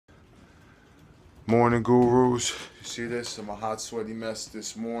Morning gurus. You see this? I'm a hot sweaty mess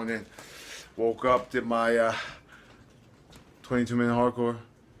this morning. Woke up, did my 22-minute hardcore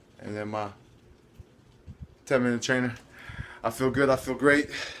and then my 10-minute trainer. I feel good, I feel great.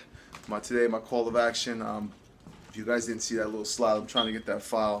 Today my call of action. If you guys didn't see that little slide, I'm trying to get that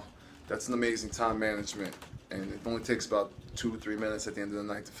file. That's an amazing time management, and it only takes about 2 or 3 minutes at the end of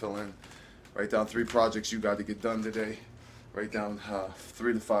the night to fill in. Write down 3 projects you got to get done today. Write down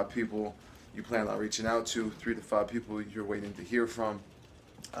 3 to 5 people you plan on reaching out to, 3 to 5 people you're waiting to hear from.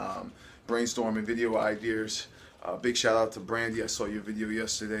 Brainstorming video ideas. Big shout out to Brandy. I saw your video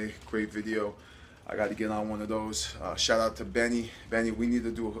yesterday. Great video. I got to get on one of those. Shout out to Benny. Benny, we need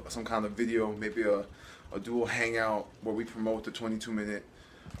to do some kind of video, maybe a dual hangout where we promote the 22-minute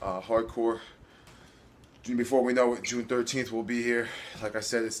hardcore. Before we know it, June 13th we'll be here. Like I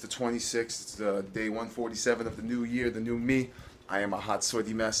said, it's the 26th. It's day 147 of the new year, the new me. I am a hot,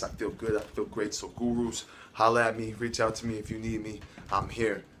 sweaty mess. I feel good. I feel great. So gurus, holla at me. Reach out to me if you need me. I'm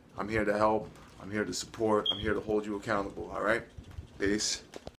here. I'm here to help. I'm here to support. I'm here to hold you accountable. All right? Peace.